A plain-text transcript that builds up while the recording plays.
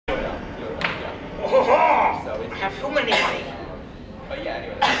have too many money. But yeah,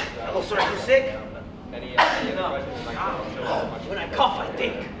 anyway. Hello, sir. Are you sick? Any No. questions? When I cough, I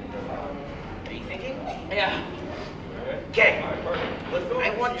think. Are you thinking? Yeah. Okay. Alright, perfect. Let's go I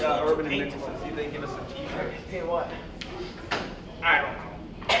want see, you to Urban paint. Mix and see if they can give us some t-shirts. Paint what? I don't know.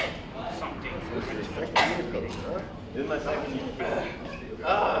 Something. This is my second year.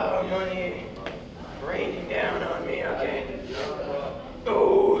 Oh, money raining down on me. Okay.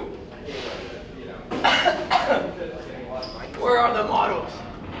 Oh. Where are the models?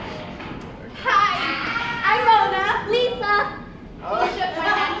 Hi, I'm Mona. Lisa. You shook my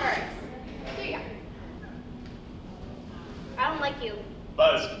hand first. Here you go. I don't like you.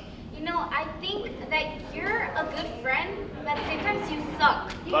 Buzz. You know, I think that you're a good friend, but at the same time, you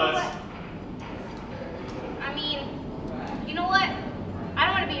suck. You know Buzz. what? I mean, you know what? I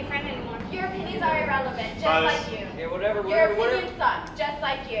don't want to be your friend anymore. Your opinions are irrelevant, just Buzz. like you. Yeah, whatever. Your opinions suck, just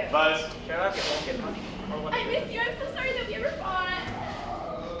like you. Buzz. Shut up, you won't get money. Or what? I miss you. I'm so sorry that we ever fought.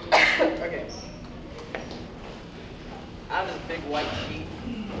 Okay. I have this big white sheet.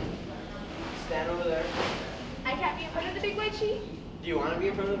 Stand over there. I can't be in front of the big white sheet. Do you want to be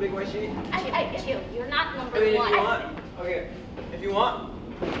in front of the big white sheet? I do. You're not number I mean, one. if you want. Okay. If you want,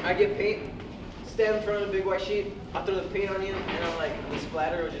 I get paint. Stand in front of the big white sheet. I'll throw the paint on you, and I'm like, the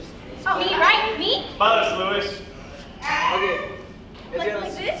splatter will just. Oh, me, right? Me? Buzz, Lewis. Okay. It's Like gonna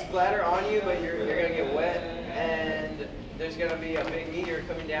this? splatter on you, but you're gonna get wet, and there's gonna be a big meteor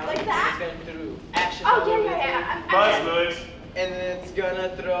coming down. Like and that? It's gonna throw ashes Oh, all yeah, over yeah, the thing. yeah. Buzz, Lewis. And then it's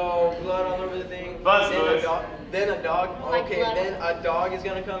gonna throw blood all over the thing. Buzz, then Lewis. Then a dog. Like Okay, blood. then a dog is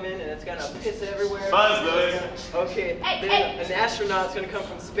gonna come in and it's gonna piss everywhere. Buzz, Lewis. Okay, Hey, then hey. an astronaut's gonna come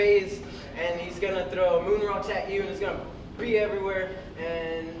from space and he's gonna throw moon rocks at you and it's gonna be everywhere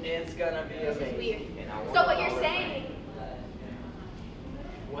and it's gonna be amazing. Weird. And I want So what $1 you're saying?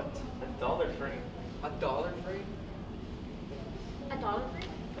 What? $1 frame. $1 free? $1 for it?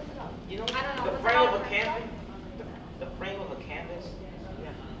 What's $1? You know, I don't know. the What's frame $1 of a for it? canvas. The frame of a canvas. Yeah,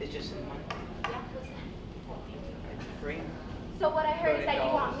 it's just money. Yeah, what's that? Free. So what I heard is that you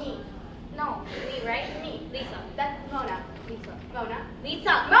 $30. want me. No, me, right? Me, Lisa. That's Mona. Lisa. Mona.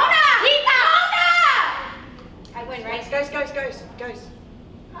 Lisa. Mona! Lisa! Mona! I win, right? Guys.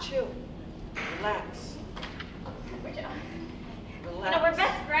 Chill. Relax. You Relax. know, we're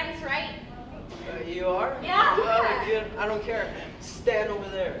best friends, right? You are? Yeah. Oh, good. I don't care. Stand over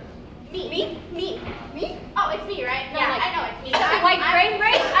there. Me? Oh, it's me, right? No, yeah, I know it's me. The white frame,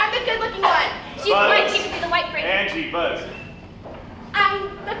 right? I'm the good-looking one. She's Buzz. right. She could be the white frame. Angie, Buzz. I'm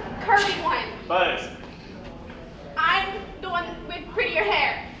the curvy one. Buzz. I'm the one with prettier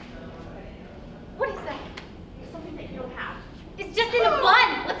hair. What is that? Something that you don't have. It's just in a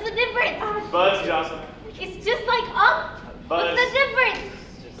bun. What's the difference? Buzz Johnson. It's just like up. Buzz. What's the difference?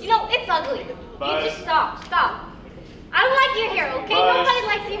 You know, it's ugly. Buzz. You just stop. I don't like your hair, okay? Buzz. Nobody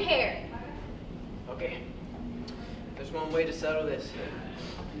likes your hair. Okay. There's one way to settle this.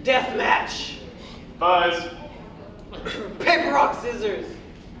 Death match. Buzz. Paper, rock, scissors.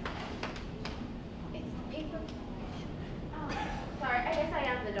 It's paper. Oh, sorry. I guess I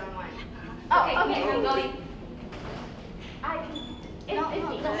am the dumb one. Okay, I'm going. I can. It's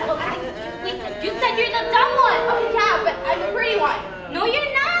me. You said you're the dumb one. Okay, yeah, but I'm the pretty one. No,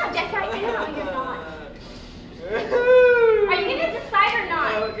 you're not. Yes, I am. No, you're not. Are you gonna decide or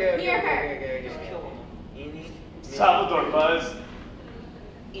not? Okay. Me or her? Okay. Just kill them. Any. Salvador, Buzz.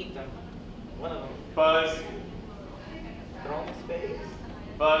 Eat them. One of them. Buzz. Throw them in space.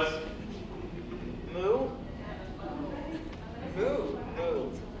 Buzz. Moo.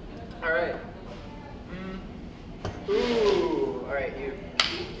 All right. Ooh. All right, you.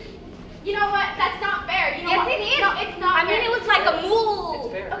 You know what? That's not fair. You know what? It is. No, it's not. I mean, it was like a moo.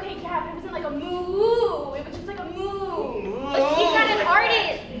 It's fair. Okay, yeah, but it wasn't like a moo. It was just like a moo. Moo. But she's not an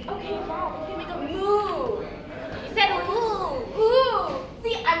artist. Okay, yeah, we can make a moo. You said ooh, ooh.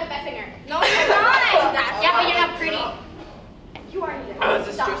 See, I'm the best singer. No, you're not. Yeah, but you're not pretty. You are either. I was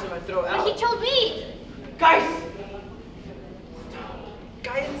just stressing my throat out. But he chose me. Guys.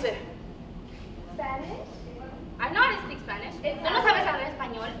 Cállense. Spanish? I know how to speak Spanish. ¿Tú no sabes hablar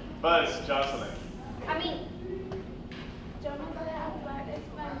español? Buzz Jocelyn. I mean, yo no sé hablar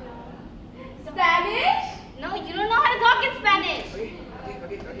español. Spanish? No, you don't know how to talk in Spanish.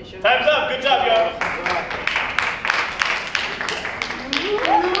 Okay, sure. Time's up. Good job, y'all.